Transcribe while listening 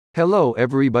Hello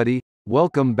everybody,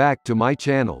 welcome back to my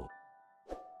channel.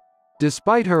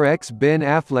 Despite her ex Ben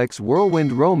Affleck's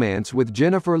whirlwind romance with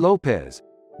Jennifer Lopez,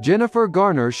 Jennifer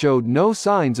Garner showed no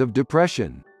signs of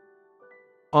depression.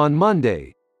 On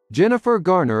Monday, Jennifer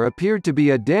Garner appeared to be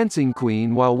a dancing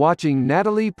queen while watching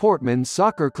Natalie Portman's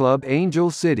soccer club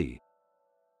Angel City.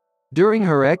 During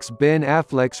her ex Ben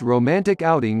Affleck's romantic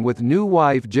outing with new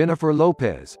wife Jennifer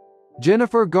Lopez,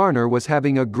 Jennifer Garner was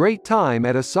having a great time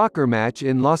at a soccer match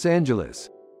in Los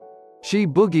Angeles. She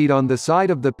boogied on the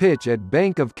side of the pitch at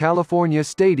Banc of California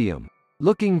Stadium,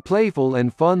 looking playful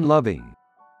and fun-loving.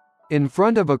 In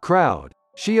front of a crowd,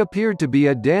 she appeared to be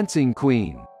a dancing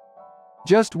queen.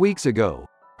 Just weeks ago,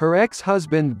 her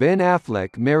ex-husband Ben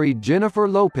Affleck married Jennifer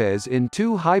Lopez in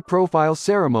two high-profile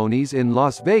ceremonies in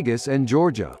Las Vegas and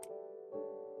Georgia.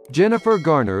 Jennifer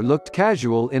Garner looked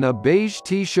casual in a beige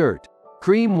t-shirt,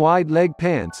 cream wide-leg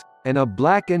pants, and a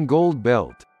black and gold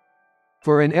belt.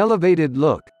 For an elevated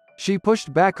look, she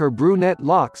pushed back her brunette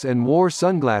locks and wore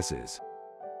sunglasses.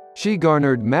 She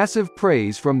garnered massive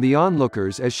praise from the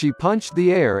onlookers as she punched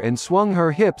the air and swung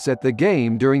her hips at the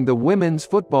game during the women's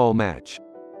football match.